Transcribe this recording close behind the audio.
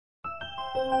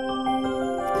Today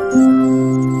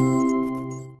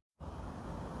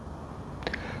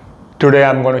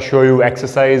I'm going to show you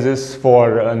exercises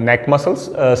for neck muscles,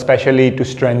 especially to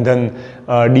strengthen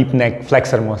deep neck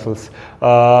flexor muscles.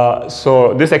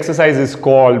 So this exercise is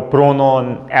called prone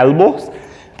on elbows.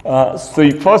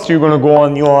 So first you're going to go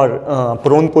on your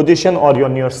prone position or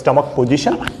on your stomach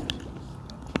position.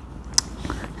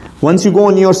 Once you go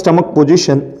on your stomach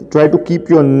position, try to keep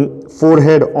your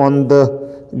forehead on the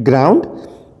ground.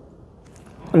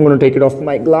 I'm going to take it off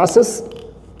my glasses.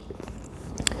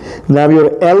 Now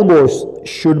your elbows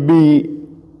should be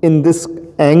in this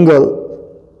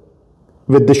angle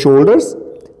with the shoulders,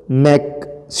 neck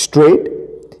straight,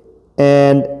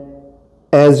 and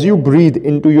as you breathe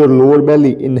into your lower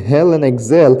belly, inhale and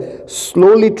exhale,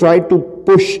 slowly try to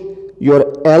push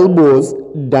your elbows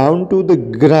down to the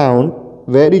ground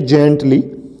very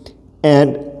gently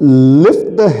and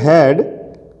lift the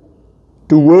head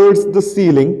towards the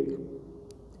ceiling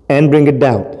and bring it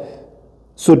down.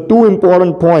 So two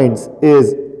important points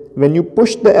is when you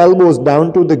push the elbows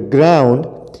down to the ground,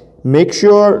 make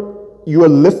sure you are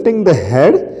lifting the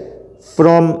head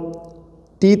from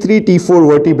T3, T4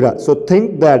 vertebra. So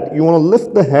think that you want to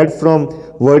lift the head from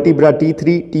vertebra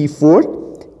T3,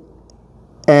 T4,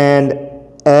 and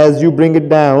as you bring it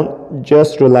down,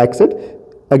 just relax it.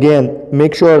 Again,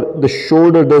 make sure the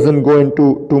shoulder doesn't go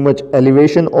into too much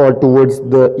elevation or towards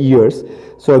the ears.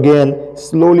 So again,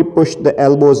 slowly push the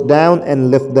elbows down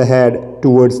and lift the head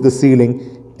towards the ceiling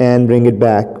and bring it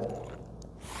back.